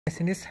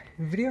In this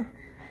video,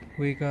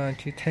 we're going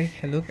to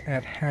take a look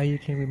at how you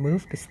can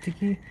remove the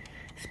sticky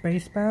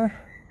spacebar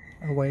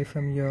away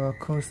from your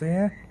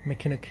Corsair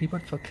mechanical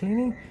keyboard for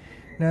cleaning.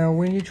 Now,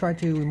 when you try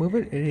to remove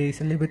it, it is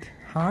a little bit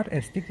hard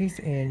and sticky,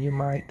 and you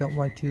might don't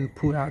want to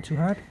pull out too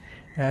hard,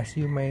 as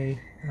you may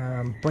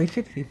break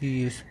it if you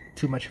use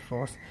too much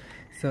force.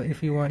 So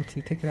if you want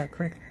to take it out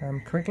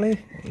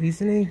correctly,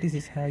 easily, this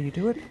is how you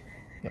do it.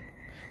 Yep.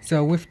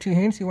 So with two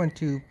hands, you want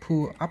to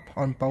pull up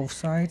on both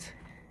sides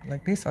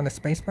like this on the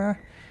spacebar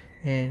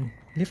and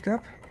lift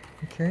up.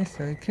 Okay,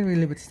 so it can be a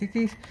little bit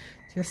sticky.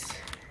 Just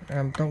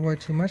don't worry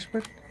too much,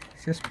 but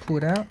just pull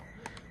it out,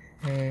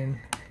 and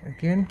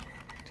again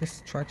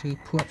just try to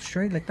pull up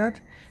straight like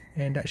that,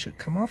 and that should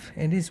come off.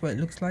 And this is what it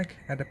looks like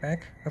at the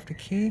back of the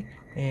key,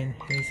 and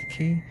here's the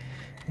key.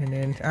 And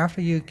then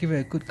after you give it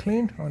a good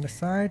clean on the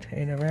side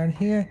and around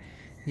here,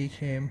 you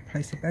can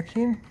place it back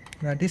in.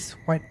 Now this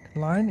white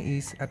line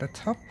is at the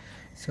top,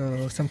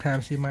 so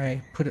sometimes you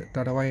might put it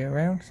the other way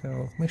around,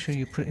 so make sure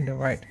you put it in the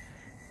right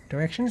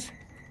directions,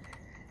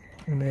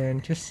 and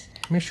then just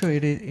make sure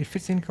it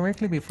fits in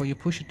correctly before you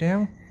push it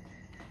down.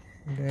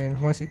 And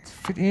then once it's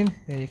fit in,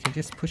 then you can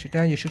just push it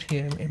down. You should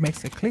hear it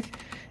makes a click.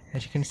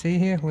 As you can see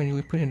here, when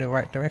we put it in the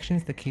right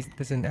directions, the key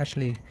doesn't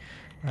actually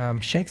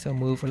shake or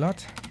move a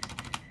lot.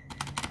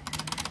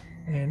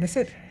 And that's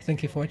it.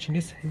 Thank you for watching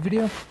this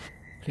video.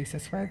 Please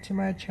subscribe to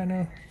my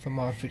channel for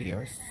more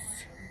videos.